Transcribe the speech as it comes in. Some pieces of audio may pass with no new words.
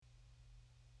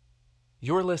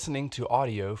You're listening to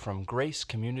audio from Grace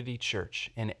Community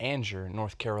Church in Anger,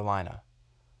 North Carolina.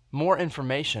 More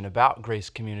information about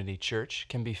Grace Community Church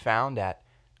can be found at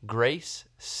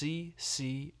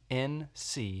graceccnc.org.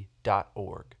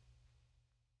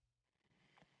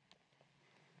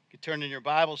 You can turn in your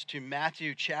Bibles to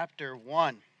Matthew chapter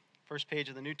 1, first page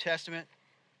of the New Testament.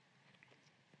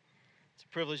 It's a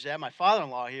privilege to have my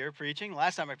father-in-law here preaching.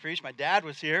 Last time I preached, my dad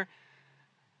was here.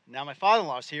 Now my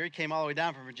father-in-law is here. He came all the way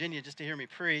down from Virginia just to hear me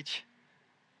preach.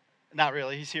 Not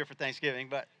really. He's here for Thanksgiving,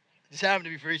 but just happened to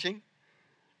be preaching.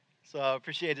 So I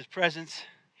appreciate his presence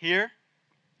here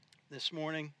this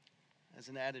morning as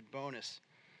an added bonus.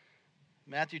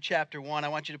 Matthew chapter 1, I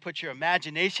want you to put your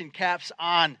imagination caps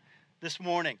on this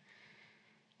morning.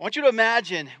 I want you to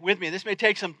imagine with me, this may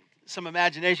take some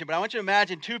imagination, but I want you to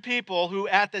imagine two people who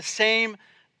at the same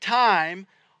time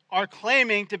are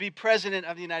claiming to be president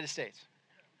of the United States.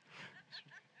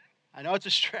 I know it's a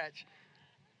stretch.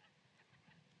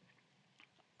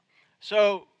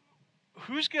 So,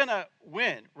 who's going to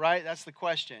win, right? That's the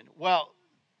question. Well,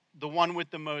 the one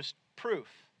with the most proof.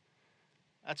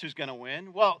 That's who's going to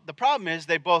win. Well, the problem is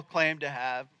they both claim to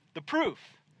have the proof.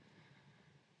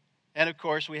 And of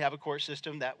course, we have a court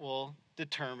system that will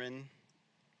determine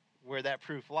where that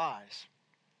proof lies.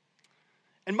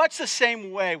 In much the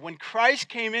same way, when Christ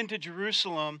came into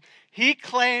Jerusalem, he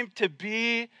claimed to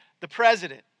be the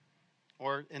president,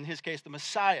 or in his case, the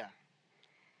Messiah.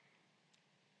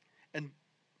 And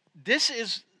this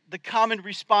is the common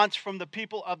response from the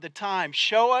people of the time.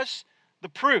 Show us the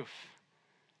proof.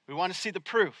 We want to see the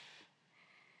proof.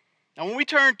 Now, when we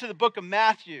turn to the book of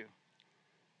Matthew,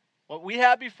 what we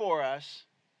have before us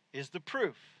is the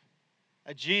proof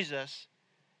that Jesus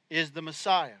is the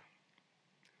Messiah.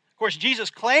 Of course,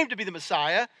 Jesus claimed to be the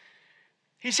Messiah.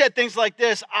 He said things like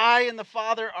this: I and the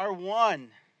Father are one.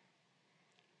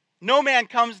 No man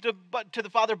comes to the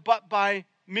Father but by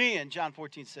me, in John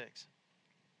 14:6.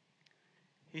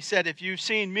 He said, if you've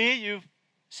seen me, you've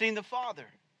seen the Father.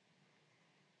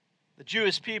 The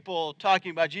Jewish people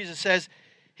talking about Jesus says,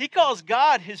 he calls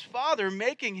God his Father,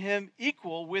 making him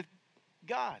equal with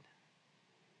God.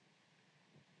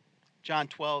 John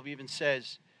 12 even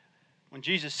says, when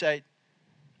Jesus said,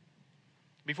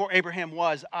 before Abraham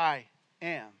was, I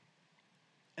am.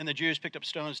 And the Jews picked up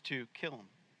stones to kill him.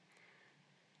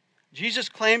 Jesus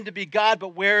claimed to be God,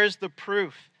 but where is the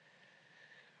proof?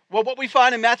 Well, what we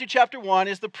find in Matthew chapter 1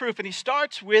 is the proof, and he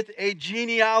starts with a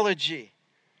genealogy.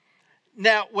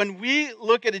 Now, when we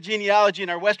look at a genealogy in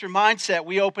our Western mindset,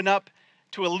 we open up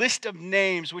to a list of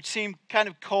names which seem kind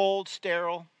of cold,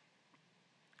 sterile,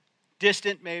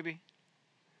 distant maybe.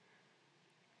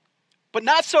 But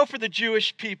not so for the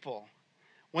Jewish people.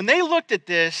 When they looked at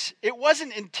this, it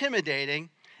wasn't intimidating.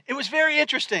 It was very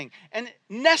interesting and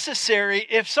necessary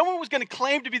if someone was going to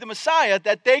claim to be the Messiah,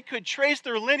 that they could trace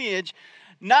their lineage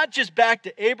not just back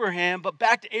to Abraham, but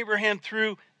back to Abraham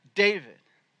through David.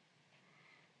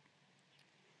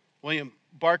 William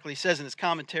Barclay says in his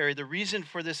commentary, the reason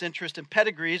for this interest in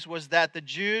pedigrees was that the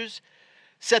Jews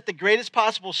set the greatest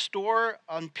possible store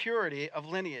on purity of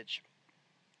lineage.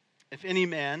 If in any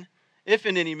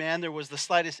man there was the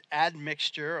slightest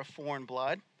admixture of foreign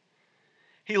blood,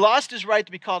 he lost his right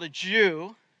to be called a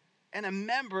Jew and a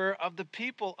member of the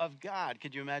people of God.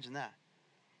 Could you imagine that?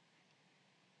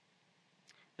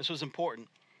 This was important.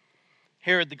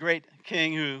 Herod, the great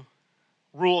king who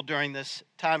ruled during this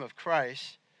time of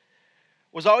Christ,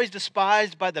 was always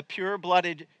despised by the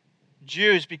pure-blooded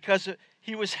Jews because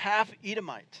he was half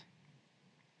Edomite.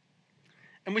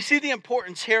 And we see the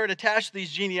importance Herod attached to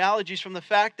these genealogies from the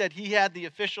fact that he had the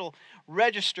official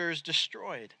registers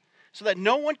destroyed, so that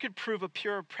no one could prove a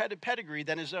pure pedigree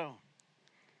than his own.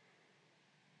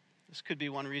 This could be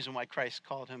one reason why Christ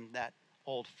called him that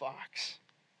old fox.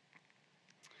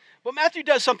 But Matthew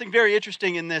does something very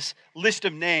interesting in this list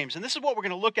of names, and this is what we're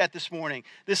going to look at this morning,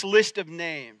 this list of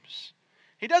names.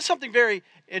 He does something very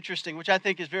interesting, which I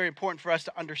think is very important for us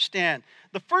to understand.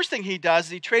 The first thing he does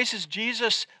is he traces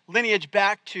Jesus' lineage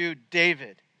back to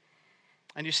David.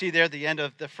 And you see there at the end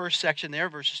of the first section there,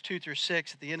 verses 2 through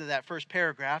 6, at the end of that first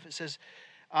paragraph, it says,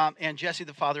 and Jesse,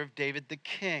 the father of David, the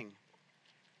king.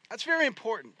 That's very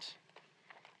important,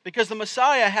 because the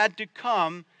Messiah had to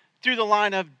come through the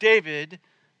line of David,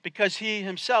 because he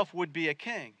himself would be a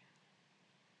king.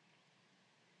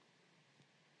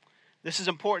 This is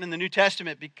important in the New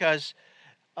Testament because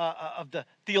of the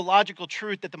theological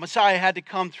truth that the Messiah had to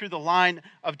come through the line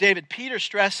of David. Peter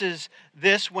stresses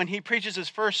this when he preaches his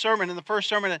first sermon, and the first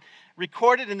sermon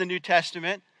recorded in the New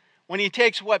Testament, when he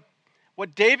takes what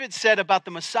David said about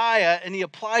the Messiah and he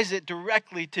applies it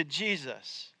directly to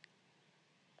Jesus.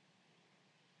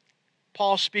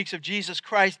 Paul speaks of Jesus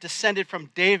Christ descended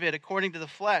from David according to the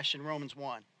flesh in Romans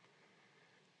 1.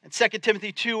 In 2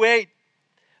 Timothy 2:8,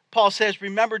 Paul says,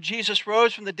 remember Jesus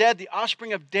rose from the dead, the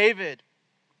offspring of David.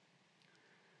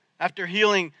 After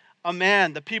healing a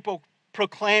man, the people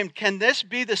proclaimed, can this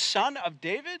be the son of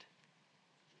David?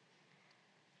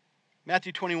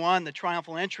 Matthew 21, the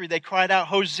triumphal entry, they cried out,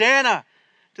 Hosanna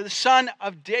to the Son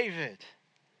of David.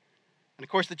 And of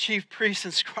course, the chief priests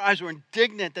and scribes were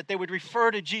indignant that they would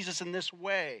refer to Jesus in this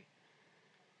way.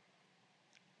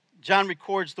 John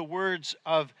records the words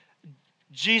of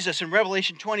Jesus in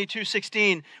Revelation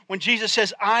 22:16, when Jesus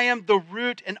says, I am the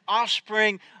root and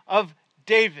offspring of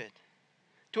David.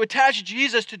 To attach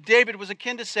Jesus to David was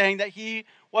akin to saying that he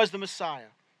was the Messiah.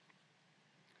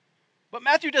 But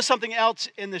Matthew does something else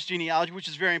in this genealogy, which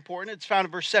is very important. It's found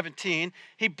in verse 17.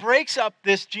 He breaks up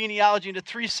this genealogy into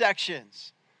 3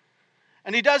 sections.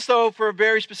 And he does so for a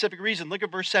very specific reason. Look at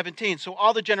verse 17. So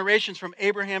all the generations from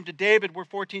Abraham to David were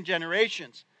 14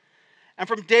 generations. And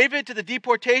from David to the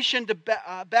deportation to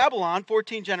Babylon,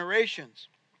 14 generations.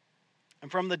 And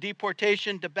from the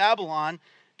deportation to Babylon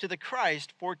to the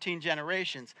Christ, 14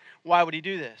 generations. Why would he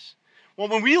do this? Well,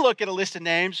 when we look at a list of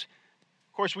names,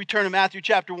 of course, we turn to Matthew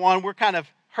chapter 1. We're kind of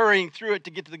hurrying through it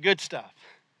to get to the good stuff.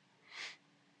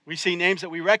 We see names that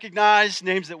we recognize,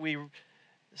 names that we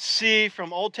see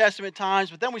from Old Testament times,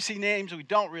 but then we see names that we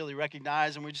don't really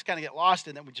recognize, and we just kind of get lost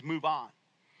in it, and we just move on.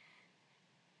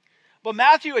 But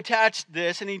Matthew attached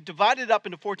this, and he divided it up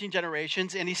into 14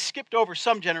 generations, and he skipped over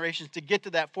some generations to get to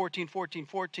that 14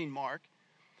 mark.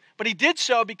 But he did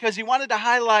so because he wanted to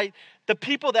highlight the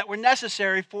people that were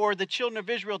necessary for the children of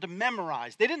Israel to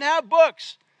memorize. They didn't have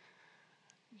books.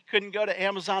 You couldn't go to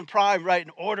Amazon Prime, right,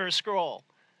 and order a scroll.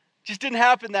 It just didn't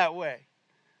happen that way.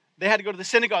 They had to go to the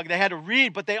synagogue. They had to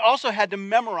read, but they also had to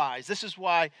memorize. This is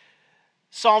why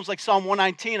Psalms like Psalm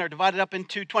 119 are divided up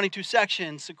into 22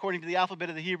 sections according to the alphabet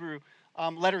of the Hebrew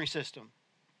lettering system.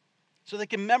 So they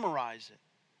can memorize it.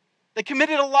 They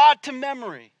committed a lot to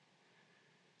memory.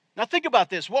 Now think about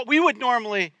this. What we would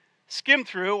normally skim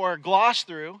through or gloss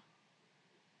through,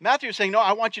 Matthew is saying, no,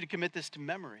 I want you to commit this to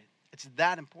memory. It's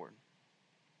that important.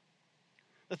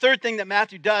 The third thing that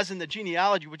Matthew does in the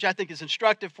genealogy, which I think is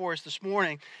instructive for us this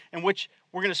morning, and which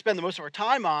we're going to spend the most of our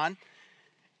time on,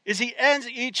 is he ends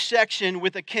each section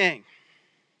with a king.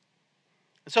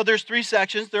 And so there's 3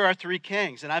 sections, there are 3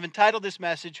 kings. And I've entitled this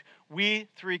message, We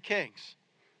 3 Kings.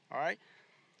 All right?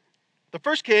 The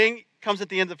first king comes at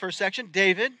the end of the first section,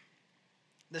 David.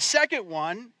 The second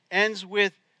one ends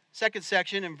with, second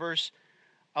section in verse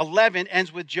 11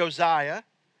 ends with Josiah.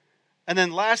 And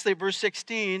then lastly, verse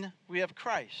 16, we have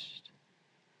Christ.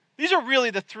 These are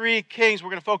really the 3 kings we're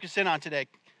going to focus in on today.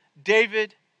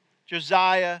 David,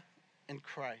 Josiah, and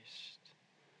Christ.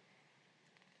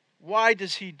 Why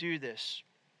does he do this?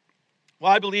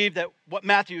 Well, I believe that what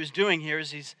Matthew is doing here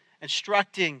is he's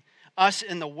instructing us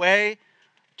in the way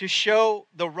to show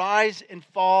the rise and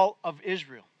fall of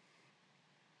Israel.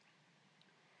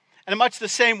 And in much the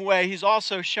same way, he's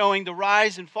also showing the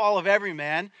rise and fall of every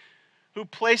man who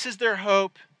places their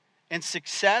hope in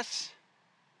success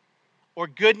or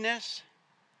goodness,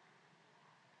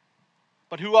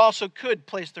 but who also could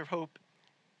place their hope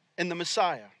in the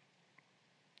Messiah.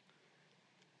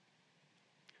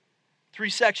 3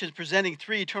 sections presenting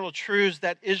 3 eternal truths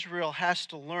that Israel has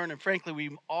to learn, and frankly, we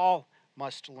all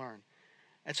must learn.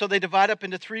 And so they divide up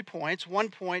into 3 points. One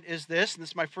point is this, and this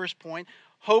is my first point.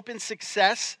 Hope in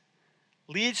success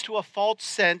leads to a false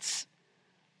sense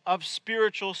of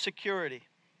spiritual security.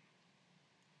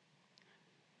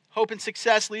 Hope in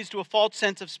success leads to a false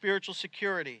sense of spiritual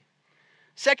security.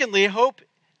 Secondly, hope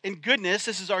in goodness.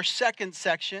 This is our second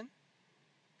section,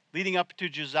 leading up to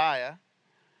Josiah.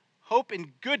 Hope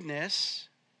in goodness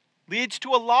leads to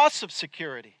a loss of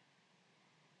security.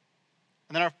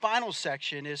 And then our final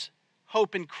section is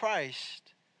hope in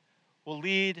Christ will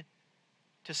lead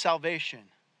to salvation,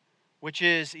 which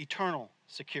is eternal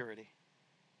security.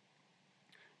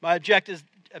 My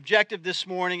objective this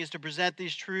morning is to present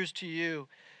these truths to you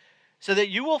so that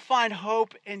you will find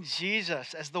hope in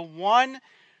Jesus as the one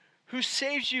who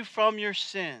saves you from your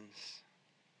sins.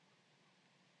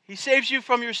 He saves you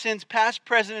from your sins, past,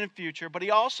 present, and future, but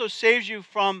he also saves you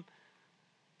from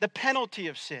the penalty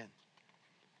of sin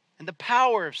and the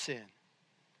power of sin.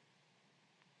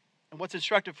 And what's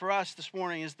instructive for us this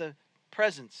morning is the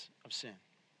presence of sin.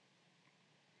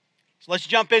 So let's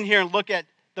jump in here and look at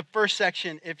the first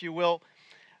section, if you will.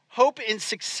 Hope in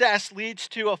success leads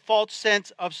to a false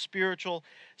sense of spiritual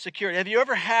security. Have you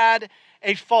ever had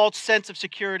a false sense of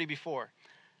security before?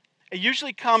 It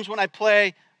usually comes when I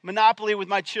play Monopoly with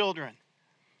my children.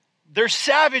 They're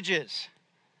savages.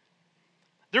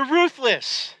 They're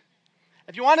ruthless.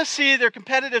 If you want to see their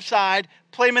competitive side,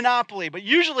 play Monopoly. But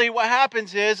usually what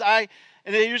happens is, and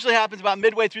it usually happens about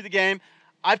midway through the game,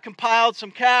 I've compiled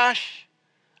some cash,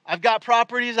 I've got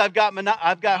properties, I've got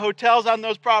hotels on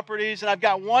those properties, and I've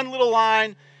got one little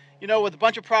line, with a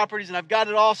bunch of properties, and I've got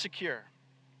it all secure.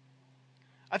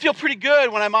 I feel pretty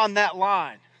good when I'm on that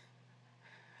line.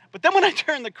 But then when I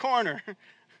turn the corner, and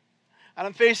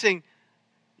I'm facing,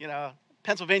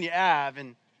 Pennsylvania Ave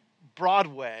and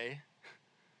Broadway,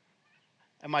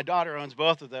 and my daughter owns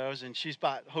both of those, and she's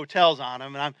bought hotels on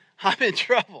them, and I'm in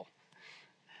trouble.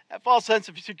 That false sense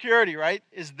of security, right,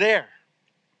 is there.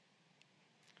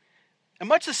 In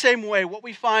much the same way, what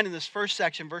we find in this first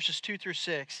section, verses 2 through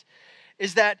 6,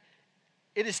 is that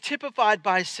it is typified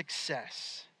by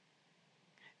success.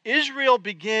 Israel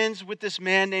begins with this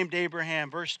man named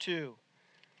Abraham, verse 2.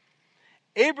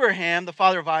 Abraham, the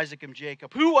father of Isaac and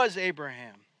Jacob. Who was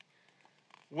Abraham?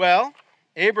 Well,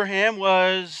 Abraham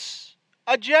was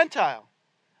a Gentile,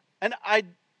 an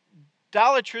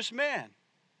idolatrous man,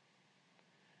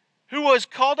 who was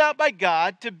called out by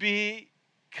God to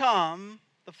become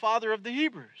the father of the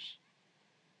Hebrews.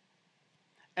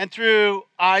 And through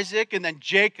Isaac and then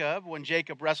Jacob, when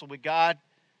Jacob wrestled with God,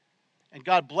 and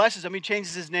God blesses him, he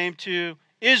changes his name to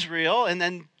Israel, and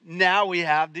then now we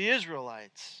have the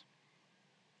Israelites.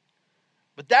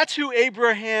 But that's who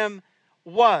Abraham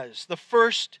was, the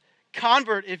first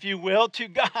convert, if you will, to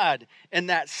God in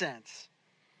that sense.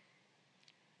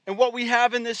 And what we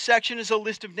have in this section is a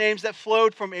list of names that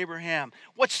flowed from Abraham.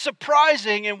 What's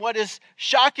surprising and what is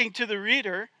shocking to the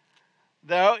reader,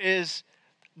 though, is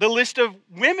the list of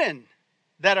women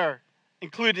that are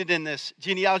included in this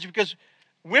genealogy, because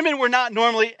women were not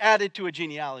normally added to a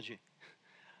genealogy.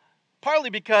 Partly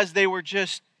because they were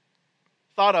just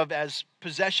thought of as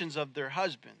possessions of their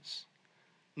husbands,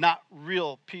 not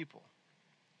real people.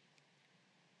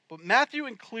 But Matthew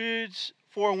includes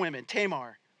 4 women: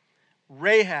 Tamar,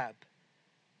 Rahab,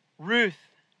 Ruth,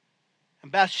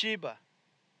 and Bathsheba.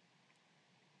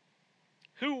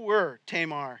 Who were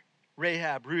Tamar,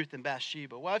 Rahab, Ruth, and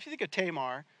Bathsheba? Well, if you think of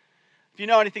Tamar, if you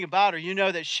know anything about her, you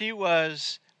know that she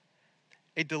was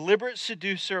a deliberate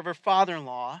seducer of her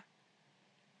father-in-law,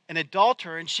 an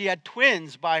adulterer, and she had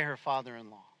twins by her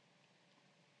father-in-law.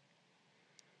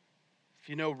 If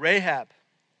you know Rahab,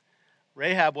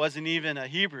 Rahab wasn't even a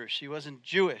Hebrew. She wasn't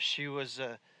Jewish. She was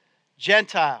a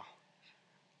Gentile,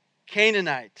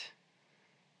 Canaanite.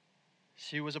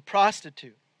 She was a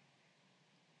prostitute.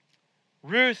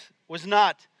 Ruth was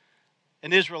not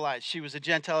an Israelite. She was a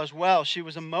Gentile as well. She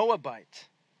was a Moabite.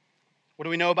 What do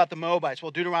we know about the Moabites?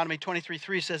 Well, Deuteronomy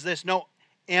 23:3 says this: "No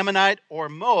Ammonite or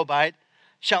Moabite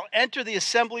shall enter the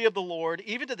assembly of the Lord,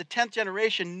 even to the 10th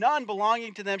generation. None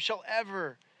belonging to them shall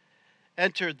ever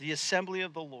enter the assembly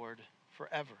of the Lord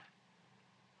forever."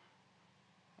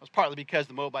 That was partly because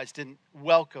the Moabites didn't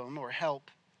welcome or help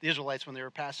the Israelites when they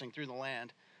were passing through the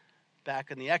land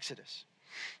back in the Exodus.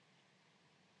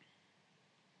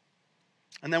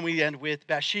 And then we end with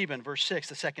Bathsheba in verse 6,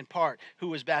 the second part. Who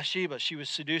was Bathsheba? She was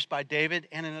seduced by David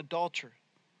and an adulterer.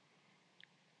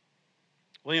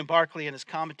 William Barclay in his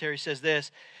commentary says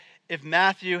this: if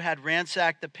Matthew had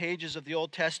ransacked the pages of the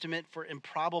Old Testament for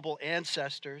improbable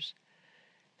ancestors,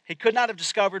 he could not have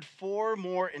discovered 4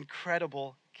 more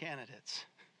incredible candidates.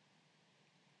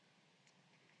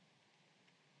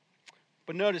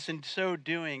 But notice, in so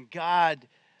doing, God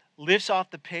lifts off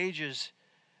the pages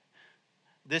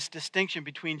this distinction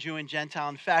between Jew and Gentile.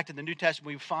 In fact, in the New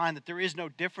Testament, we find that there is no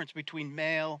difference between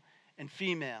male and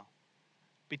female,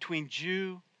 between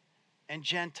Jew and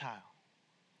Gentile.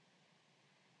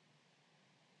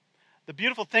 The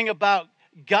beautiful thing about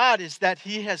God is that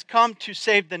he has come to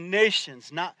save the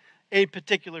nations, not a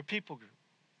particular people group.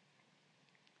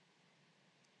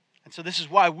 And so this is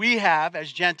why we have,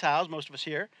 as Gentiles, most of us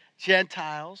here,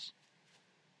 Gentiles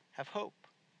have hope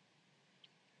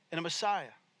in a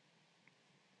Messiah.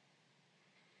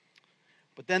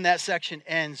 But then that section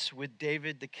ends with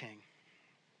David the king.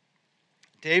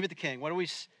 David the king. What do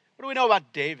we know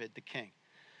about David the king?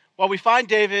 Well, we find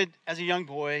David as a young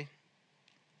boy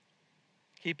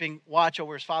keeping watch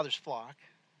over his father's flock.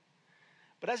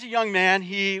 But as a young man,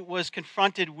 he was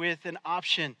confronted with an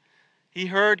option. He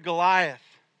heard Goliath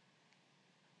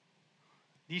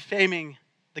defaming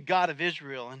the God of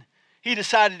Israel, and he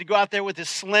decided to go out there with his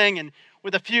sling, and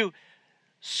with a few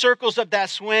circles of that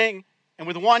swing, and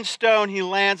with one stone, he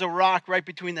lands a rock right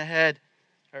between the head,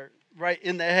 or right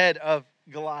in the head of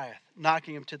Goliath,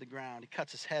 knocking him to the ground. He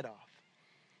cuts his head off,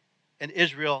 and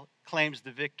Israel claims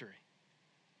the victory.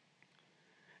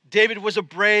 David was a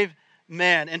brave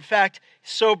man. In fact,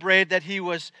 so brave that he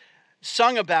was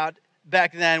sung about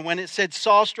back then when it said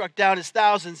Saul struck down his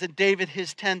thousands and David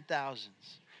his 10,000s.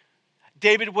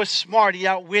 David was smart. He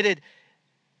outwitted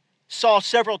Saul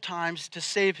several times to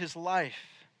save his life.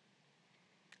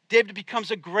 David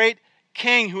becomes a great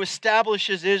king who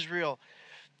establishes Israel.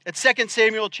 At 2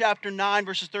 Samuel chapter 9,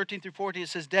 verses 13 through 14, it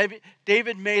says,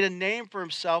 David made a name for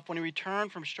himself when he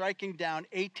returned from striking down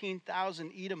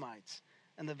 18,000 Edomites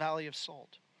in the Valley of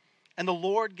Salt. And the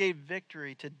Lord gave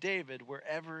victory to David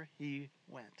wherever he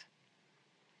went.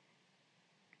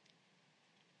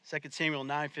 2 Samuel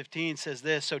 9:15 says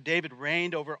this, so David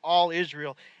reigned over all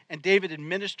Israel, and David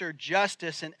administered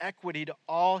justice and equity to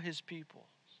all his people.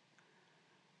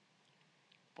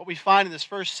 What we find in this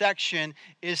first section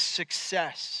is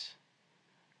success.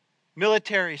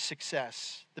 Military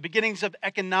success. The beginnings of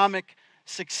economic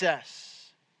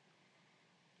success.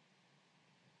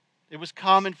 It was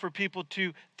common for people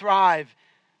to thrive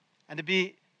and to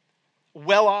be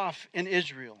well off in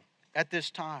Israel at this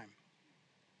time.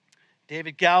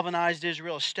 David galvanized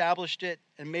Israel, established it,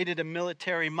 and made it a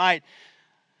military might.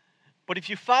 But if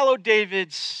you follow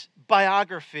David's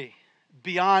biography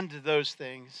beyond those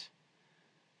things,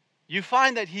 you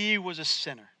find that he was a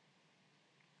sinner.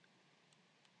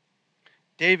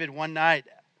 David, one night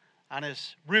on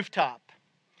his rooftop,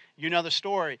 you know the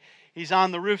story. He's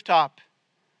on the rooftop.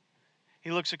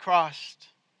 He looks across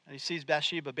and he sees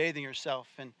Bathsheba bathing herself,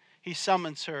 and he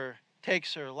summons her,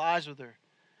 takes her, lies with her,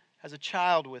 has a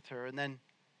child with her, and then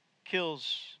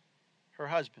kills her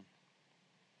husband.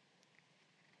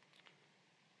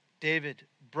 David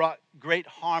brought great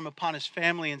harm upon his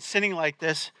family in sinning like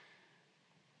this.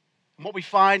 And what we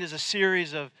find is a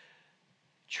series of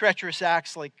treacherous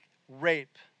acts like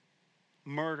rape,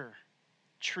 murder,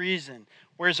 treason,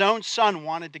 where his own son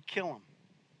wanted to kill him.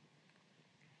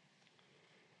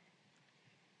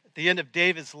 At the end of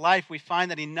David's life, we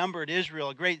find that he numbered Israel,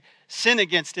 a great sin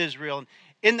against Israel. And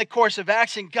in the course of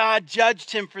action, God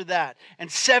judged him for that.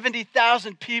 And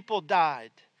 70,000 people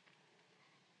died.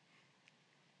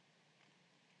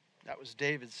 That was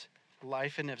David's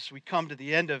life. And as we come to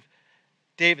the end of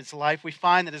David's life, we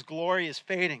find that his glory is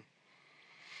fading.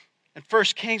 In 1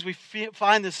 Kings, we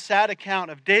find this sad account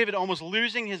of David almost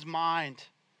losing his mind.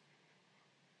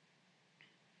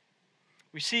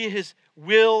 We see his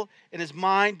will and his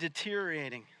mind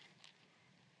deteriorating.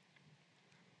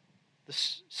 The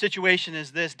situation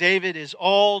is this. David is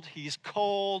old, he's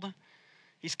cold,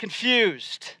 he's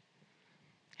confused.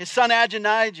 His son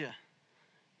Adonijah,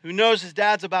 who knows his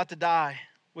dad's about to die,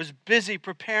 was busy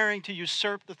preparing to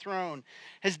usurp the throne.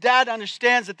 His dad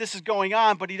understands that this is going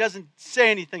on, but he doesn't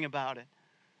say anything about it.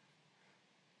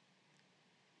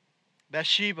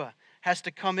 Bathsheba has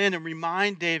to come in and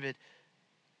remind David.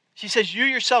 She says, you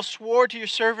yourself swore to your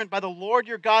servant by the Lord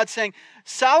your God, saying,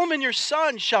 Solomon your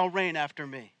son shall reign after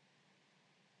me,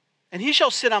 and he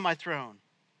shall sit on my throne.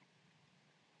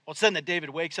 Well, it's then that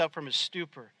David wakes up from his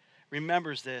stupor,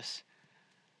 remembers this,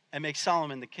 and makes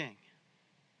Solomon the king.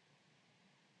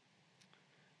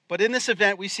 But in this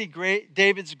event, we see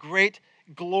David's great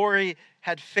glory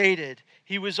had faded.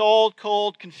 He was old,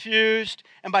 cold, confused,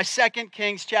 and by 2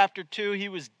 Kings chapter 2, he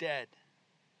was dead.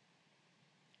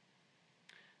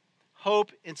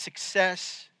 Hope and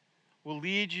success will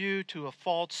lead you to a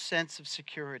false sense of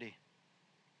security.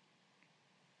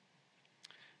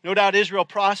 No doubt Israel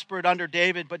prospered under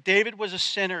David, but David was a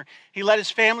sinner. He let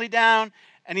his family down,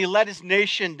 and he let his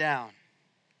nation down.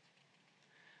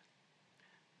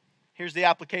 Here's the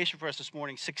application for us this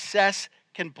morning. Success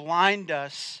can blind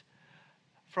us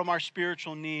from our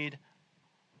spiritual need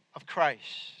of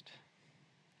Christ.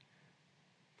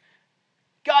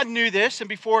 God knew this, and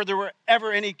before there were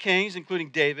ever any kings, including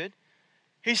David,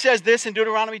 he says this in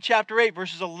Deuteronomy chapter 8,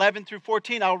 verses 11 through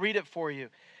 14. I'll read it for you.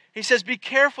 He says, be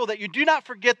careful that you do not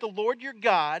forget the Lord your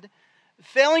God,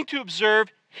 failing to observe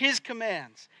his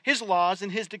commands, his laws,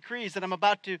 and his decrees that I'm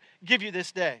about to give you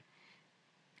this day.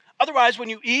 Otherwise, when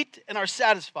you eat and are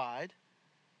satisfied,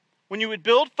 when you would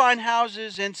build fine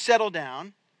houses and settle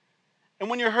down, and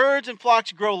when your herds and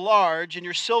flocks grow large, and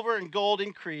your silver and gold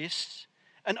increase,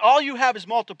 and all you have is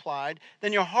multiplied,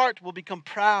 then your heart will become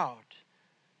proud,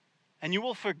 and you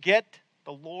will forget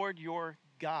the Lord your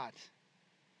God,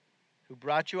 who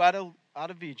brought you out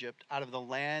of Egypt, out of the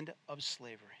land of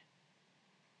slavery.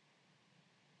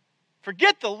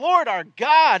 Forget the Lord our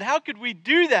God. How could we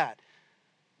do that?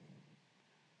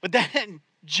 But then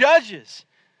Judges,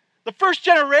 the first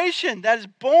generation that is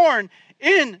born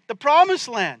in the promised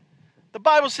land, the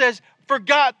Bible says,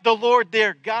 forgot the Lord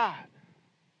their God.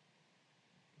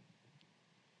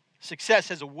 Success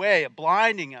has a way of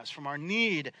blinding us from our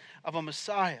need of a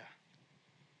Messiah.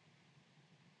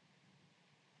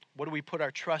 What do we put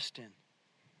our trust in?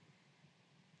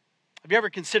 Have you ever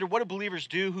considered what do believers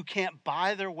do who can't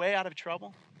buy their way out of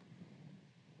trouble?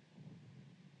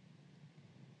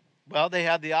 Well, they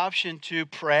have the option to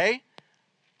pray,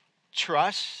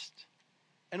 trust,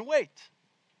 and wait.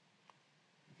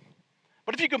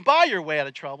 But if you can buy your way out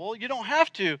of trouble, you don't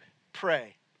have to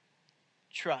pray,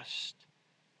 trust,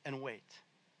 and wait.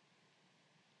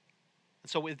 And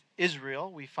so with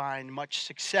Israel, we find much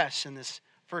success in this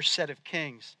first set of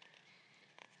kings.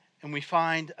 And we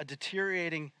find a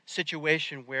deteriorating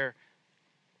situation where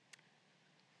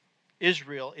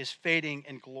Israel is fading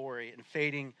in glory and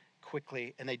fading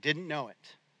quickly, and they didn't know it.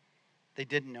 They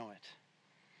didn't know it.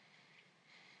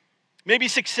 Maybe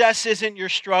success isn't your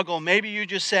struggle. Maybe you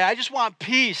just say, I just want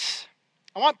peace.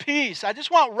 I want peace. I just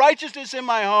want righteousness in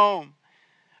my home.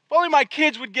 If only my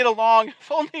kids would get along.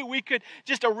 If only we could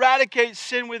just eradicate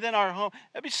sin within our home.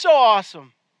 That'd be so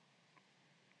awesome.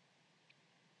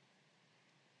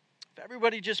 If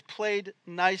everybody just played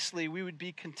nicely, we would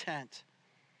be content.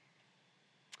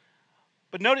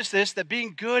 But notice this, that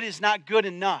being good is not good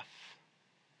enough.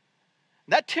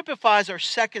 That typifies our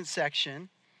second section,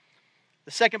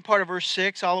 the second part of verse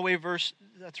 6, all the way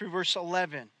through verse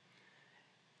 11.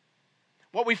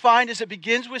 What we find is it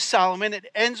begins with Solomon, it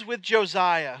ends with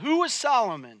Josiah. Who was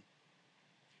Solomon?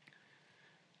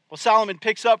 Well, Solomon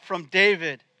picks up from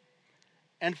David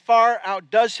and far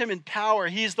outdoes him in power.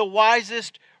 He's the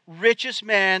wisest, richest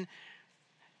man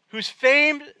whose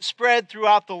fame spread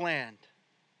throughout the land.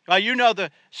 Well, you know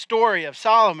the story of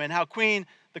Solomon, how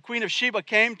the Queen of Sheba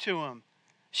came to him.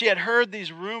 She had heard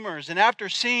these rumors, and after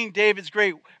seeing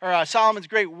Solomon's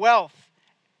great wealth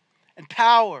and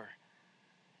power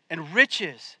and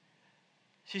riches,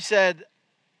 she said,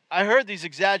 I heard these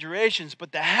exaggerations,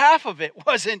 but the half of it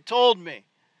wasn't told me.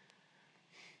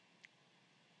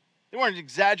 They weren't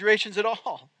exaggerations at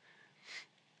all.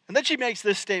 And then she makes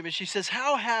this statement. She says,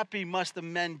 how happy must the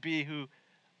men be who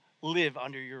live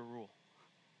under your rule?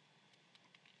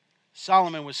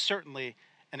 Solomon was certainly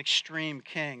an extreme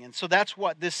king. And so that's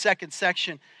what this second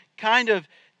section kind of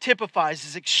typifies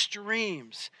as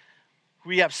extremes.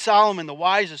 We have Solomon, the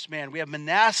wisest man. We have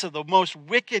Manasseh, the most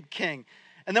wicked king.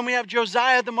 And then we have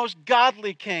Josiah, the most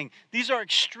godly king. These are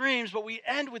extremes, but we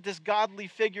end with this godly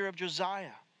figure of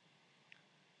Josiah.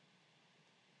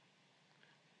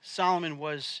 Solomon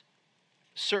was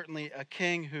certainly a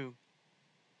king who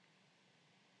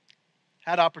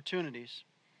had opportunities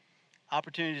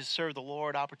to serve the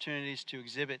Lord, opportunities to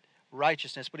exhibit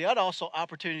righteousness, but he had also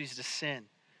opportunities to sin.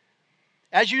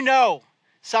 As you know,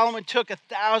 Solomon took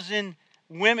 1,000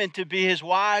 women to be his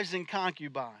wives and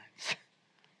concubines.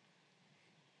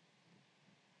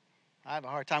 I have a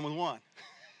hard time with one.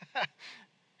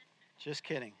 Just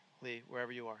kidding, Lee,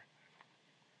 wherever you are.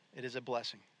 It is a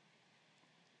blessing.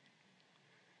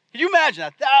 Can you imagine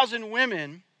 1,000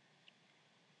 women?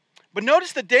 But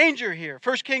notice the danger here.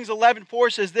 1 Kings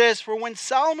 11:4 says this, for when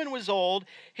Solomon was old,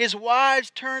 his wives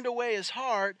turned away his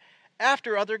heart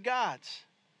after other gods.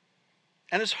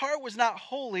 And his heart was not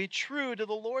wholly true to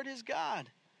the Lord his God,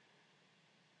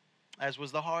 as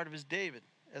was the heart of David,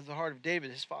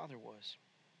 his father was.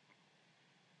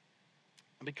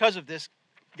 And because of this,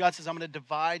 God says, I'm going to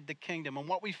divide the kingdom. And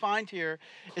what we find here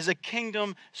is a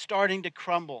kingdom starting to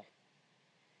crumble.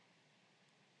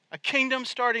 A kingdom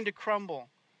starting to crumble.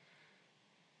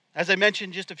 As I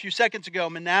mentioned just a few seconds ago,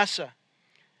 Manasseh,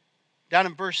 down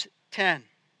in verse 10.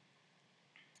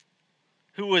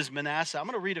 Who was Manasseh? I'm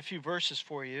going to read a few verses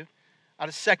for you out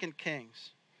of 2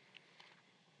 Kings.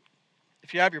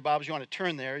 If you have your Bibles, you want to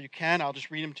turn there, you can. I'll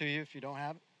just read them to you if you don't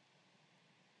have it.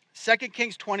 2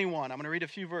 Kings 21. I'm going to read a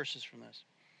few verses from this.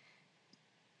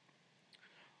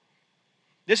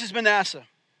 This is Manasseh.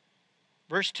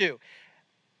 Verse 2.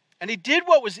 And he did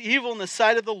what was evil in the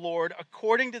sight of the Lord,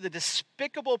 according to the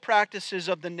despicable practices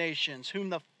of the nations, whom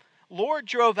the Lord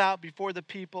drove out before the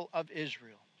people of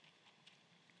Israel.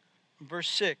 Verse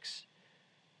 6.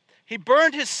 He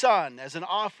burned his son as an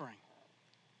offering,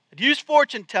 and used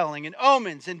fortune-telling and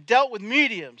omens, and dealt with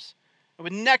mediums and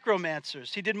with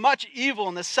necromancers. He did much evil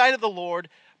in the sight of the Lord,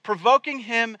 provoking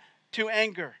him to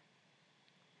anger.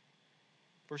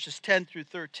 Verses 10 through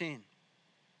 13.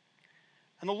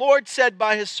 And the Lord said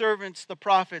by his servants, the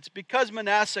prophets, because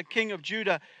Manasseh, king of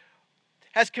Judah,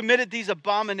 has committed these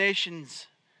abominations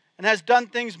and has done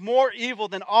things more evil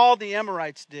than all the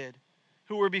Amorites did,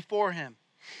 who were before him,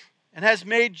 and has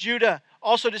made Judah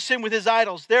also to sin with his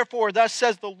idols. Therefore, thus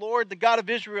says the Lord, the God of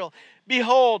Israel,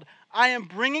 behold, I am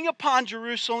bringing upon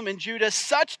Jerusalem and Judah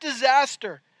such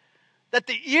disaster that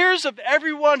the ears of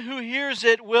everyone who hears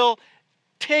it will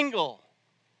tingle.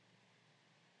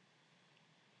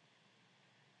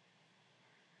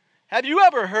 Have you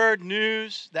ever heard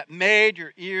news that made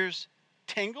your ears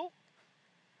tingle?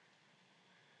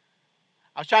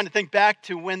 I was trying to think back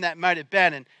to when that might have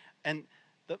been, and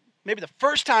maybe the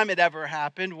first time it ever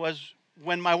happened was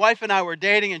when my wife and I were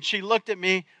dating, and she looked at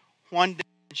me one day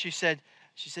and she said,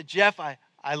 Jeff, I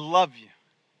love you.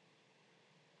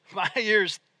 My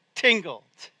ears tingled.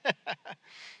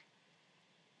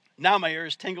 Now my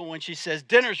ears tingle when she says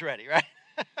dinner's ready, right?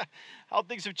 How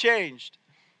things have changed.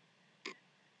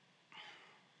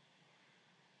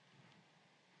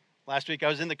 Last week I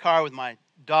was in the car with my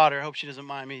daughter. I hope she doesn't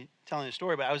mind me telling the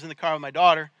story, but I was in the car with my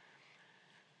daughter.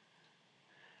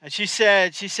 And she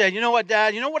said, you know what,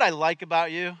 Dad? You know what I like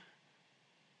about you?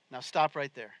 Now stop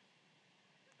right there.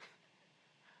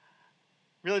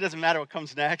 Really doesn't matter what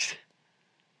comes next.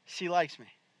 She likes me.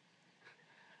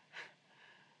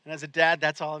 And as a dad,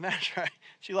 that's all that matters, right?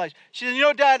 She likes. She said, you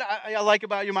know, Dad, I like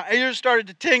about you. My ears started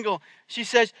to tingle. She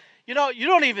says, you know, you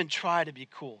don't even try to be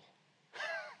cool.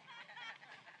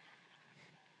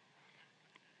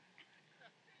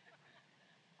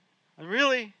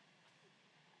 Really?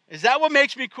 Is that what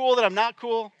makes me cool, that I'm not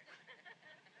cool?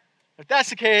 If that's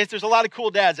the case, there's a lot of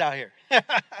cool dads out here.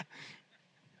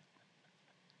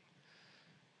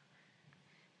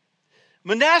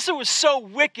 Manasseh was so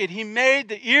wicked, he made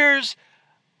the ears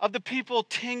of the people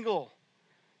tingle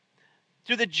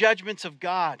through the judgments of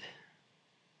God.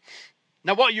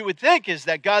 Now, what you would think is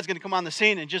that God's going to come on the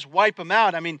scene and just wipe them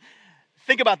out. I mean,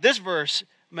 think about this verse.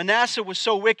 Manasseh was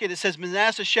so wicked, it says,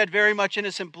 Manasseh shed very much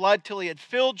innocent blood till he had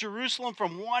filled Jerusalem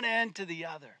from one end to the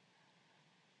other.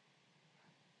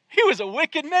 He was a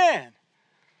wicked man.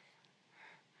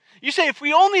 You say, if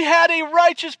we only had a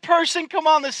righteous person come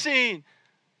on the scene,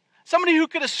 somebody who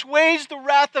could assuage the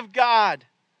wrath of God.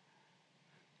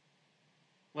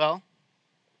 Well,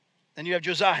 then you have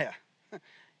Josiah.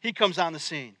 He comes on the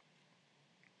scene.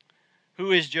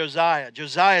 Who is Josiah?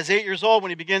 Josiah is 8 years old when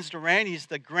he begins to reign. He's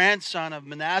the grandson of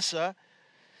Manasseh.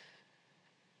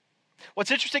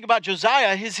 What's interesting about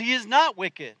Josiah is he is not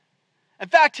wicked. In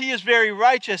fact, he is very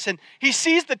righteous, and he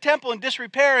sees the temple in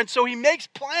disrepair, and so he makes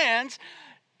plans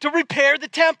to repair the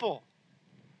temple.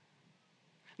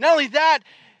 Not only that,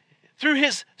 through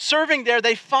his serving there,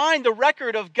 they find the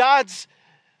record of God's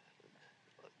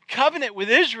covenant with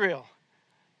Israel.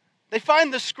 They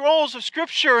find the scrolls of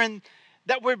Scripture and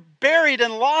that were buried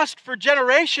and lost for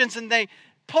generations, and they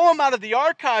pull them out of the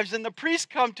archives, and the priests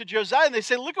come to Josiah and they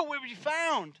say, look at what we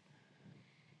found.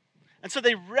 And so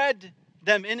they read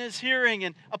them in his hearing,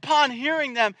 and upon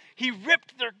hearing them, he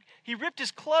ripped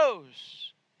his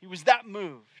clothes. He was that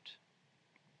moved.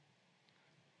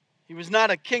 He was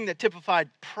not a king that typified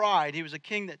pride. He was a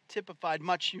king that typified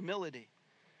much humility.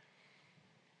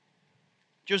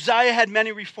 Josiah had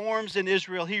many reforms in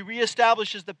Israel. He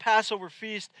reestablishes the Passover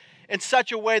feast in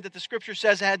such a way that the Scripture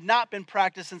says it had not been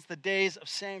practiced since the days of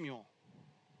Samuel.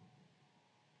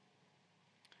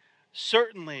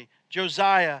 Certainly,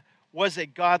 Josiah was a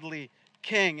godly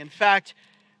king. In fact,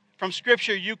 from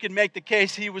Scripture, you can make the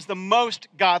case he was the most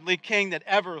godly king that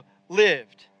ever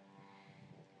lived.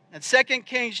 In 2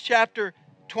 Kings chapter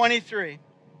 23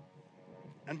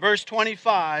 and verse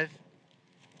 25,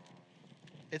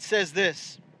 it says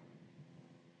this: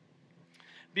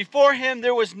 before him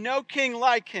there was no king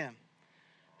like him,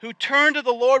 who turned to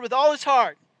the Lord with all his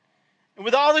heart, and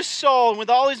with all his soul, and with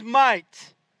all his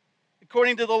might,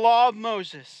 according to the law of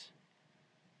Moses.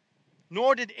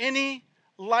 Nor did any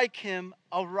like him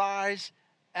arise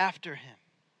after him.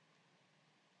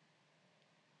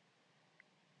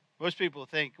 Most people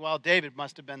think, well, David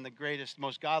must have been the greatest,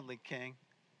 most godly king.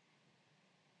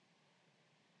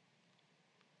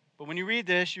 But when you read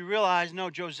this, you realize,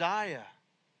 no, Josiah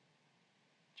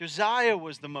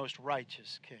was the most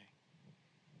righteous king.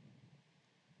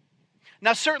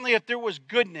 Now, certainly if there was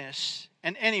goodness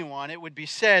in anyone, it would be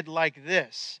said like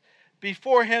this: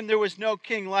 before him there was no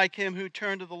king like him, who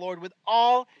turned to the Lord with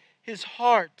all his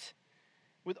heart,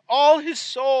 with all his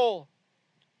soul,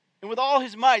 and with all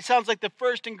his might. Sounds like the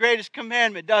first and greatest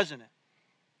commandment, doesn't it?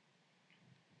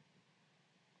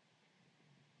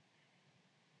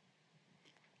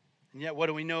 And yet, what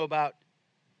do we know about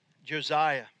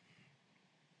Josiah?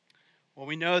 Well,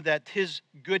 we know that his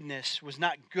goodness was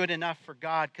not good enough for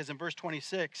God, because in verse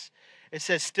 26, it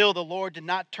says, still the Lord did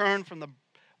not turn from the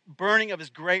burning of his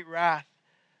great wrath,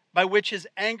 by which his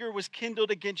anger was kindled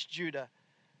against Judah,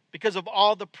 because of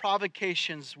all the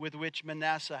provocations with which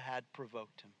Manasseh had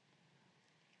provoked him.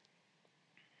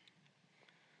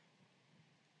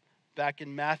 Back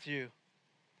in Matthew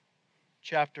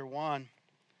chapter 1,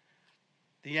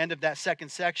 the end of that second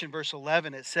section, verse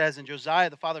 11, it says, and Josiah,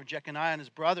 the father of Jeconiah and his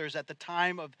brothers, at the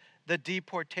time of the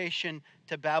deportation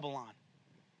to Babylon.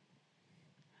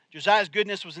 Josiah's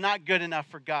goodness was not good enough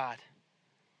for God.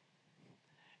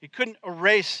 He couldn't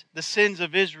erase the sins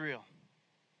of Israel.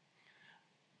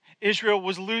 Israel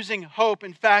was losing hope.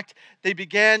 In fact, they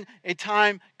began a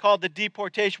time called the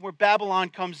deportation where Babylon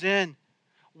comes in,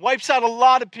 wipes out a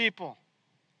lot of people,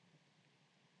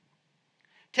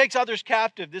 takes others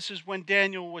captive. This is when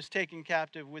Daniel was taken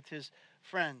captive with his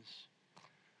friends.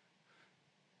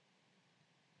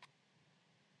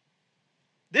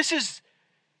 This is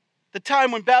the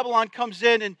time when Babylon comes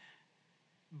in and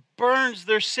burns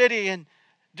their city and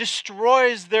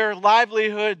destroys their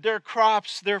livelihood, their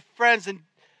crops, their friends, and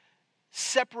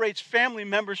separates family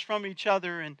members from each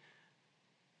other and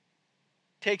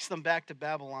takes them back to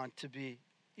Babylon to be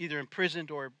either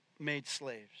imprisoned or made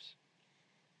slaves.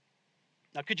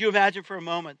 Now, could you imagine for a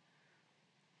moment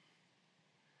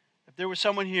if there was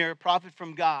someone here, a prophet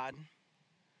from God,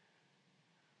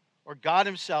 or God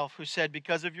himself, who said,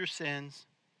 because of your sins,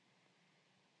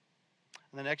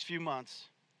 in the next few months,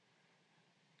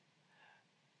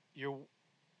 your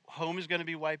home is going to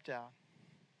be wiped out.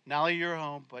 Not only your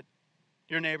home, but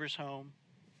your neighbor's home.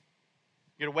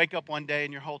 You're going to wake up one day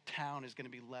and your whole town is going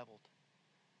to be leveled.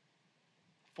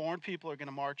 Foreign people are going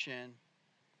to march in.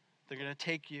 They're going to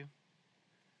take you.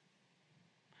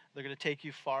 They're going to take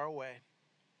you far away,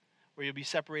 where you'll be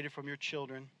separated from your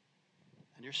children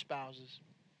and your spouses.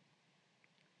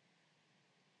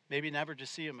 Maybe never to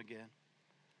see them again.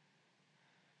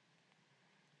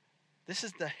 This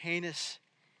is the heinous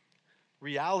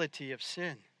reality of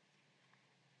sin.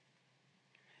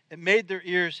 It made their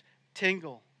ears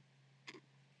tingle.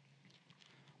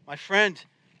 My friend,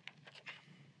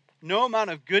 no amount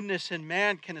of goodness in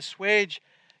man can assuage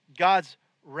God's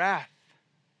wrath.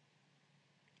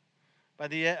 By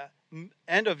the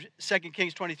end of 2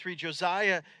 Kings 23,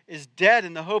 Josiah is dead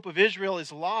and the hope of Israel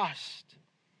is lost.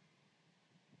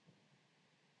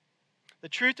 The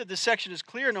truth of this section is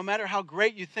clear. No matter how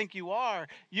great you think you are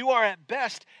at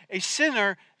best a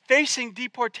sinner facing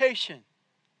deportation.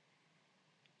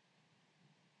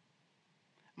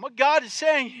 And what God is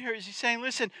saying here is he's saying,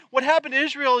 listen, what happened to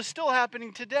Israel is still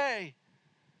happening today.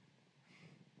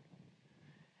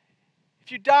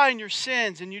 If you die in your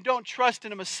sins and you don't trust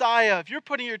in a Messiah, if you're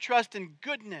putting your trust in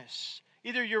goodness,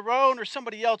 either your own or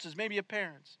somebody else's, maybe a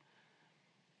parent's,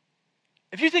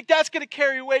 if you think that's going to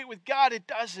carry weight with God, it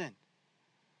doesn't.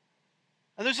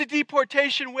 And there's a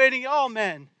deportation waiting, oh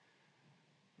man,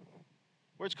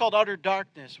 where it's called utter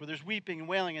darkness, where there's weeping and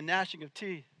wailing and gnashing of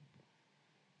teeth.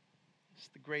 It's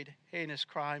the great heinous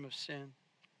crime of sin.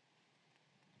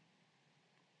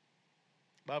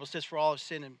 The Bible says, for all have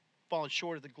sinned and fallen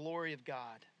short of the glory of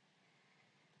God.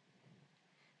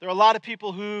 There are a lot of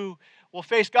people who will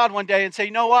face God one day and say,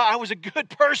 you know what, I was a good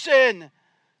person.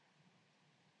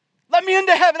 Let me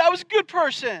into heaven, I was a good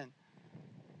person.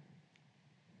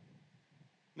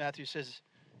 Matthew says,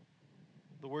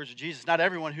 the words of Jesus, not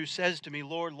everyone who says to me,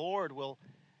 Lord, Lord, will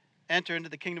enter into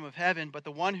the kingdom of heaven, but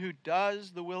the one who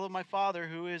does the will of my Father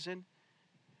who is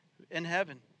in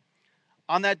heaven.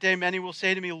 On that day, many will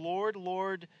say to me, Lord,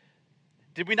 Lord,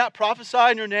 did we not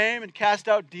prophesy in your name and cast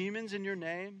out demons in your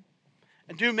name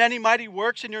and do many mighty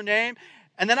works in your name?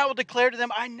 And then I will declare to them,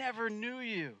 I never knew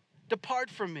you. Depart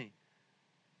from me,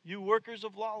 you workers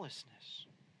of lawlessness.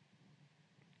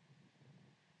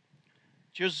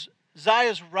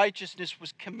 Josiah's righteousness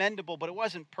was commendable, but it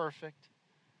wasn't perfect.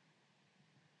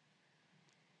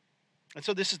 And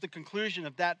so this is the conclusion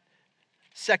of that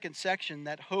second section,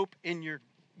 that hope in your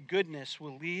goodness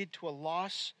will lead to a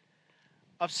loss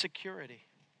of security.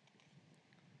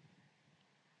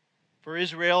 For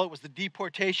Israel, it was the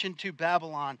deportation to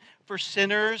Babylon. For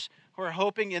sinners who are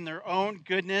hoping in their own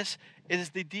goodness, it is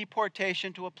the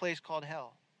deportation to a place called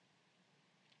hell.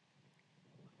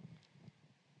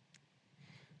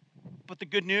 But the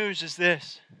good news is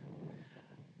this.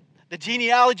 The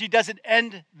genealogy doesn't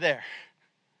end there.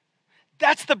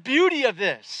 That's the beauty of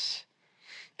this.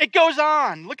 It goes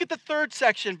on. Look at the third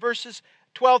section, verses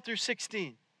 12 through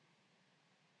 16.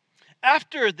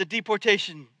 After the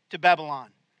deportation to Babylon,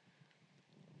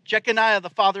 Jeconiah, the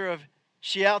father of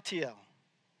Shealtiel,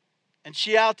 and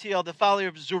Shealtiel, the father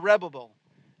of Zerubbabel,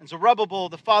 and Zerubbabel,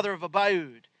 the father of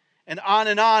Abiud, and on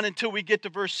until we get to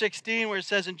verse 16, where it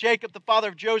says, and Jacob, the father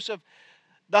of Joseph,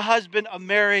 the husband of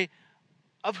Mary,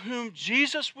 of whom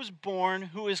Jesus was born,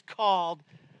 who is called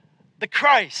the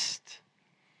Christ.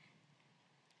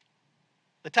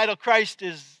 The title Christ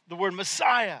is the word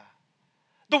Messiah.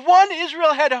 The one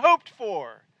Israel had hoped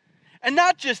for. And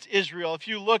not just Israel. If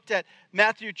you looked at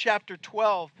Matthew chapter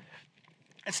 12,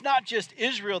 it's not just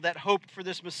Israel that hoped for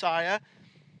this Messiah.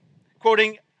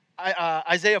 Quoting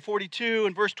Isaiah 42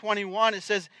 and verse 21, it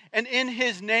says, and in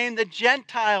his name the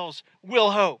Gentiles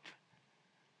will hope.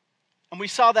 And we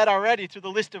saw that already through the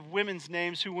list of women's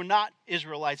names who were not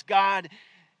Israelites. God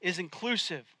is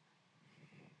inclusive.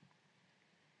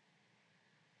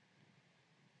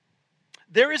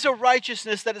 There is a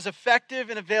righteousness that is effective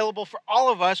and available for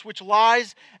all of us, which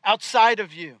lies outside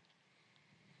of you.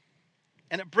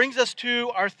 And it brings us to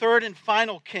our third and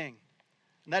final king,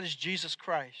 and that is Jesus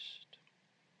Christ.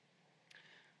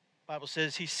 The Bible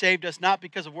says he saved us not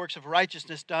because of works of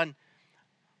righteousness done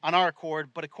on our accord,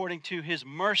 but according to his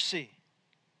mercy,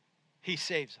 he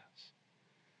saves us.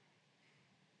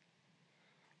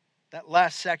 That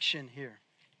last section here.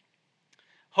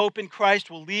 Hope in Christ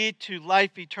will lead to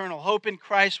life eternal. Hope in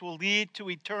Christ will lead to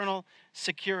eternal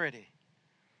security.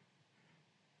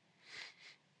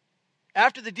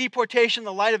 After the deportation,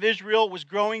 the light of Israel was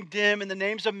growing dim in the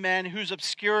names of men whose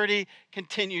obscurity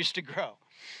continues to grow.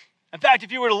 In fact,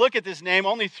 if you were to look at this name,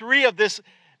 only 3 of this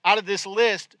out of this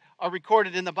list are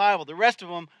recorded in the Bible. The rest of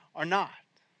them are not.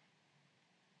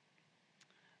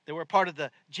 They were part of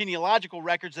the genealogical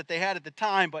records that they had at the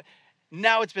time, but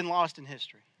now it's been lost in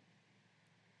history.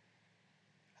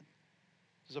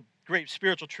 There's a great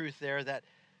spiritual truth there that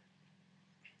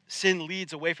sin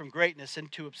leads away from greatness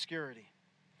into obscurity.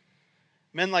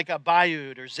 Men like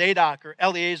Abiud or Zadok or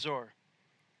Eleazar,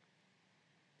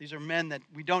 these are men that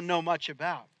we don't know much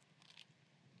about.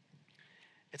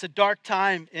 It's a dark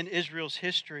time in Israel's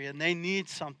history, and they need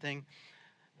something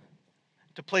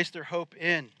to place their hope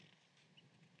in.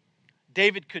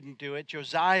 David couldn't do it.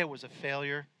 Josiah was a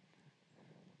failure.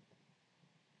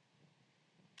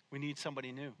 We need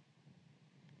somebody new. And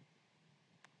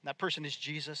that person is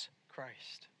Jesus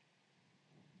Christ.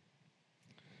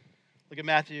 Look at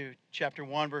Matthew chapter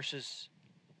 1, verses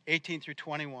 18 through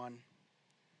 21. It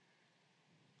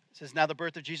says, now the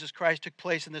birth of Jesus Christ took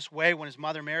place in this way. When his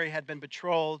mother Mary had been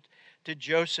betrothed to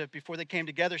Joseph, before they came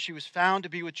together, she was found to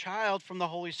be with child from the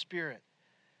Holy Spirit.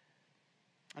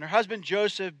 And her husband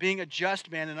Joseph, being a just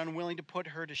man and unwilling to put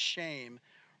her to shame,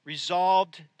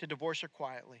 resolved to divorce her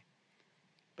quietly.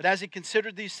 But as he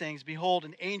considered these things, behold,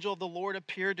 an angel of the Lord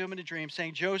appeared to him in a dream,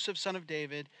 saying, Joseph, son of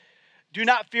David, do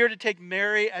not fear to take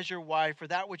Mary as your wife, for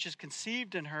that which is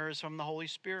conceived in her is from the Holy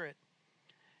Spirit.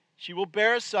 She will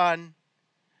bear a son,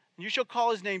 and you shall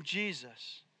call his name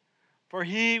Jesus, for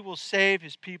he will save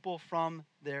his people from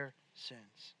their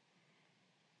sins.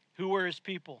 Who were his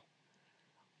people?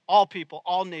 People,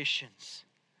 all nations.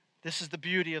 This is the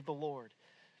beauty of the Lord.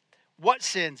 What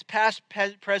sins? Past,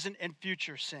 present, and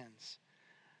future sins.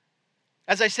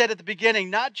 As I said at the beginning,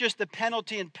 not just the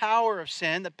penalty and power of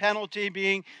sin, the penalty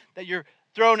being that you're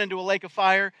thrown into a lake of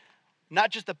fire,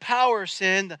 not just the power of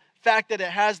sin, the fact that it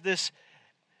has this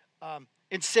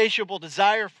insatiable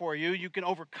desire for you, you can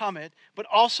overcome it, but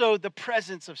also the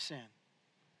presence of sin.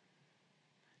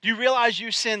 Do you realize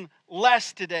you sin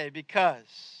less today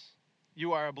because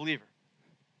you are a believer?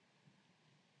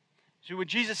 So when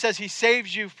Jesus says he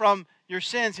saves you from your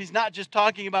sins, he's not just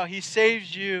talking about he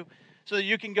saves you so that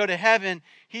you can go to heaven.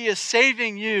 He is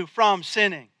saving you from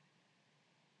sinning.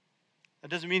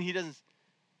 That doesn't mean he doesn't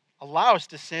allow us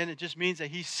to sin. It just means that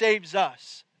he saves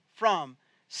us from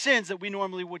sins that we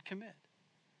normally would commit.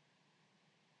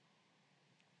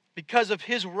 Because of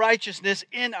his righteousness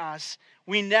in us,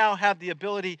 we now have the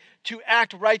ability to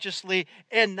act righteously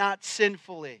and not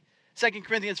sinfully. 2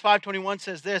 Corinthians 5:21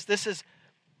 says this is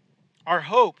our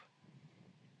hope.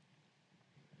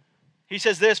 He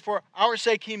says this, for our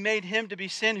sake he made him to be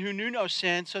sin who knew no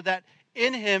sin, so that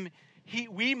in him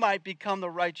we might become the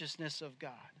righteousness of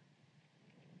God.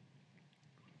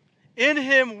 In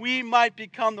him we might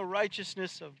become the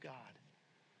righteousness of God.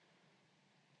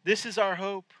 This is our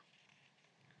hope.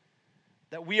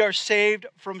 That we are saved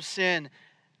from sin.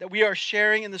 That we are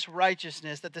sharing in this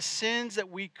righteousness. That the sins that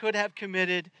we could have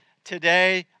committed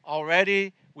today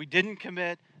already, we didn't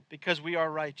commit because we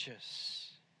are righteous.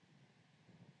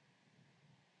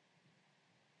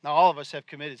 Now, all of us have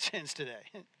committed sins today.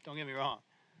 Don't get me wrong.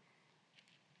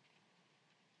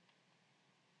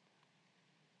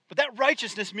 But that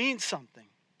righteousness means something.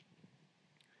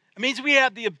 It means we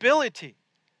have the ability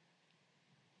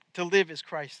to live as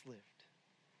Christ lived.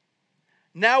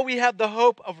 Now we have the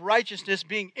hope of righteousness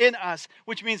being in us,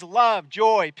 which means love,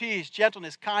 joy, peace,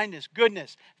 gentleness, kindness,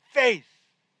 goodness, faith.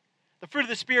 The fruit of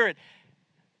the Spirit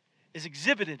is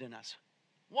exhibited in us.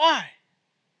 Why?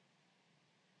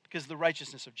 Because of the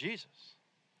righteousness of Jesus.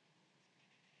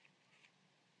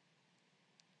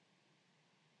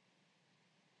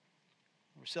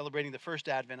 We're celebrating the first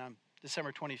Advent on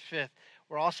December 25th.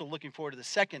 We're also looking forward to the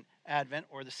second Advent,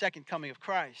 or the second coming of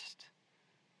Christ.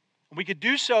 And we could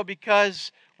do so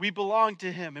because we belong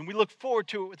to Him, and we look forward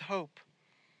to it with hope.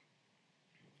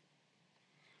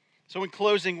 So in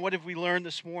closing, what have we learned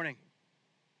this morning?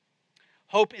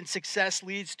 Hope in success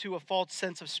leads to a false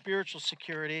sense of spiritual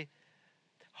security.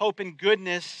 Hope in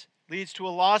goodness leads to a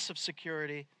loss of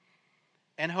security.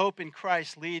 And hope in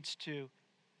Christ leads to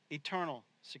eternal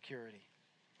security.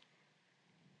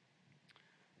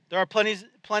 There are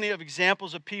plenty of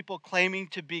examples of people claiming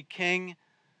to be king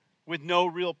with no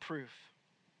real proof.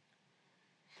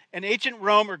 In ancient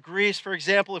Rome or Greece, for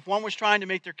example, if one was trying to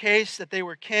make their case that they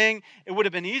were king, it would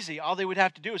have been easy. All they would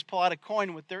have to do is pull out a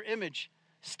coin with their image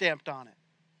stamped on it.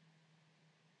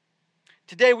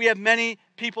 Today we have many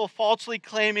people falsely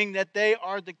claiming that they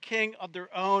are the king of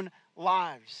their own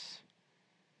lives,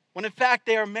 when in fact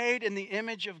they are made in the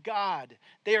image of God.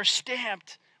 They are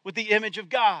stamped with the image of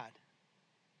God.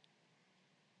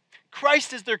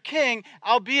 Christ is their king,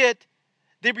 albeit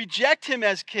they reject Him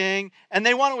as king, and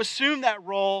they want to assume that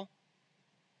role.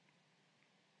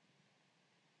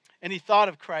 Any thought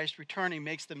of Christ returning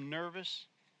makes them nervous,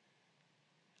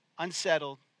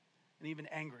 unsettled, and even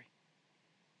angry.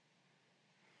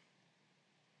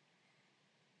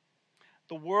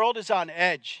 The world is on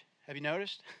edge. Have you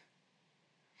noticed?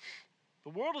 The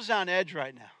world is on edge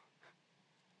right now.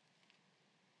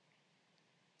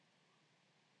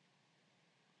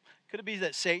 Could it be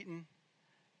that Satan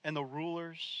and the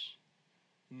rulers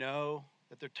know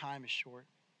that their time is short?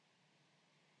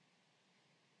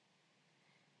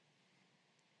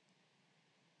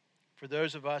 For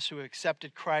those of us who have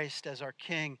accepted Christ as our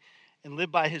King and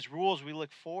live by His rules, we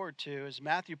look forward to, as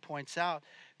Matthew points out,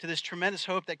 to this tremendous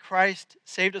hope that Christ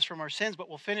saved us from our sins, but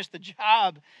will finish the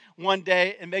job one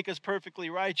day and make us perfectly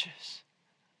righteous.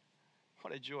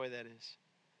 What a joy that is.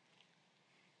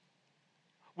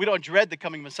 We don't dread the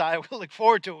coming Messiah. We look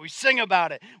forward to it. We sing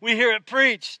about it. We hear it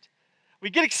preached. We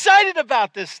get excited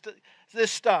about this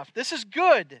stuff. This is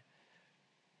good.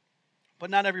 But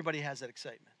not everybody has that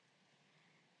excitement.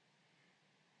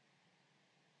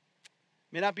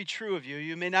 It may not be true of you.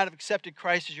 You may not have accepted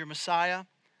Christ as your Messiah.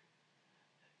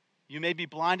 You may be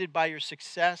blinded by your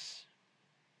success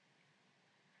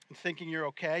and thinking you're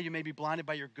okay. You may be blinded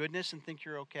by your goodness and think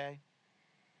you're okay.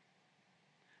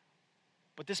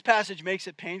 But this passage makes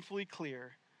it painfully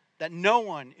clear that no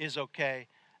one is okay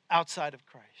outside of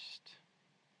Christ.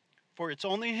 For it's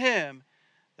only Him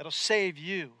that'll save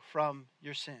you from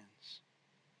your sins.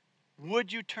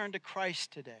 Would you turn to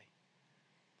Christ today?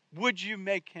 Would you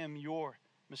make Him your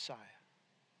Messiah?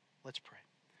 Let's pray.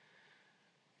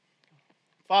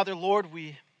 Father, Lord,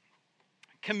 we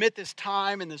commit this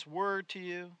time and this word to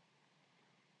You.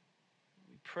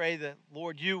 We pray that,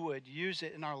 Lord, You would use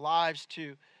it in our lives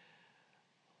to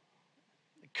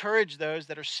encourage those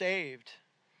that are saved.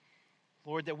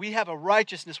 Lord, that we have a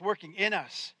righteousness working in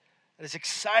us that is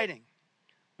exciting.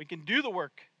 We can do the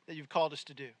work that You've called us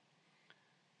to do.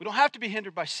 We don't have to be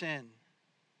hindered by sin.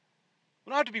 We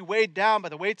don't have to be weighed down by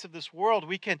the weights of this world.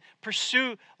 We can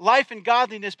pursue life and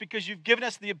godliness because You've given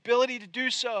us the ability to do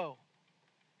so.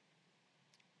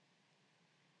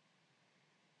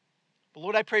 But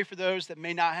Lord, I pray for those that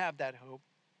may not have that hope.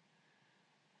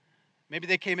 Maybe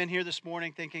they came in here this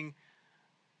morning thinking,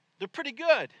 they're pretty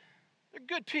good. They're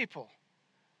good people.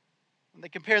 When they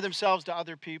compare themselves to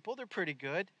other people, they're pretty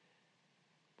good.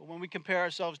 But when we compare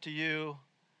ourselves to You,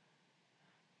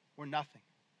 we're nothing.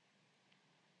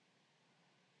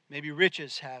 Maybe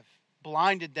riches have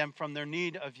blinded them from their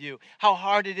need of You. How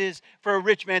hard it is for a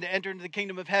rich man to enter into the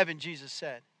kingdom of heaven, Jesus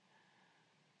said.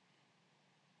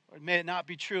 Or may it not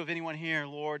be true of anyone here,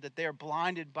 Lord, that they are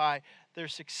blinded by their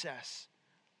success.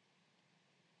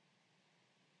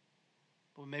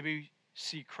 But maybe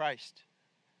see Christ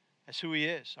as who He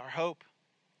is, our hope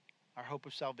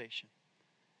of salvation.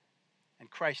 In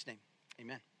Christ's name,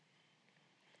 amen.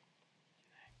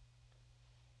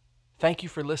 Thank you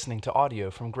for listening to audio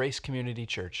from Grace Community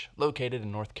Church, located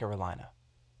in North Carolina.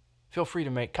 Feel free to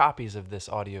make copies of this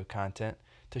audio content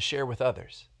to share with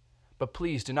others, but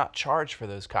please do not charge for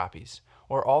those copies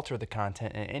or alter the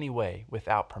content in any way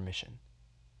without permission.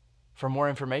 For more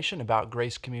information about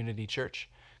Grace Community Church,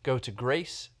 go to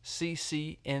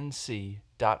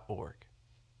graceccnc.org.